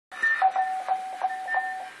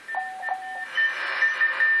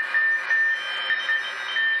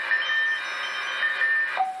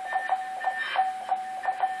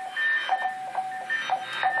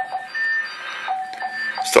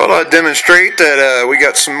Thought I'd demonstrate that we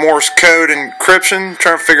got some Morse code encryption,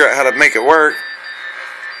 trying to figure out how to make it work.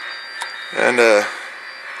 And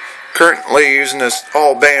currently using this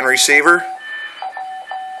all-band receiver.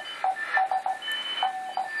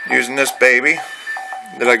 Using this baby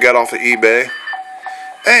that I got off of eBay.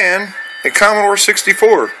 And a Commodore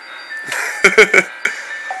 64.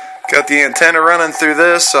 Got the antenna running through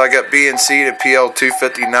this, so I got B and C to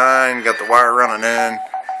PL259, got the wire running in,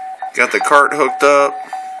 got the cart hooked up,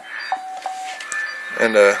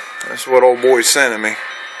 and that's what old boy's sending me,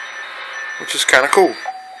 which is kind of cool.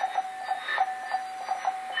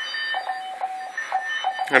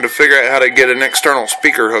 I had to figure out how to get an external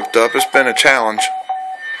speaker hooked up. It's been a challenge.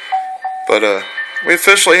 But we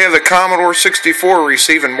officially have the Commodore 64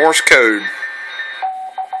 receiving Morse code.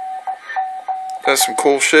 That's some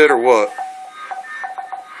cool shit or what?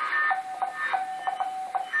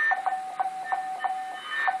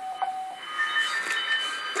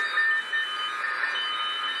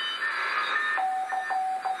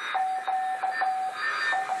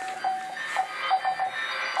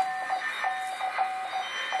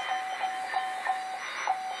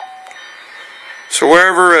 So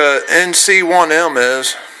wherever NC1M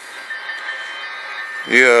is,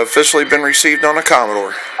 you have officially been received on a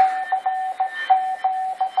Commodore.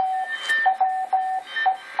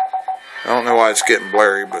 I don't know why it's getting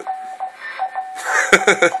blurry, but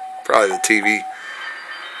probably the TV.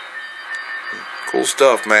 Cool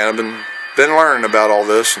stuff, man. I've been learning about all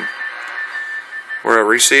this, and we're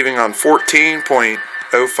receiving on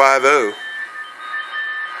 14.050.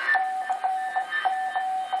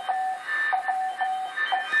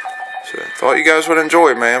 So I thought you guys would enjoy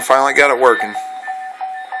it, man. Finally got it working.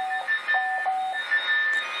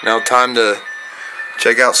 Now time to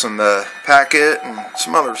check out some Packet and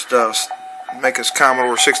some other stuff. Make this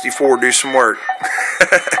Commodore 64 do some work.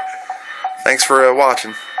 Thanks for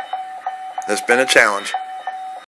watching. It's been a challenge.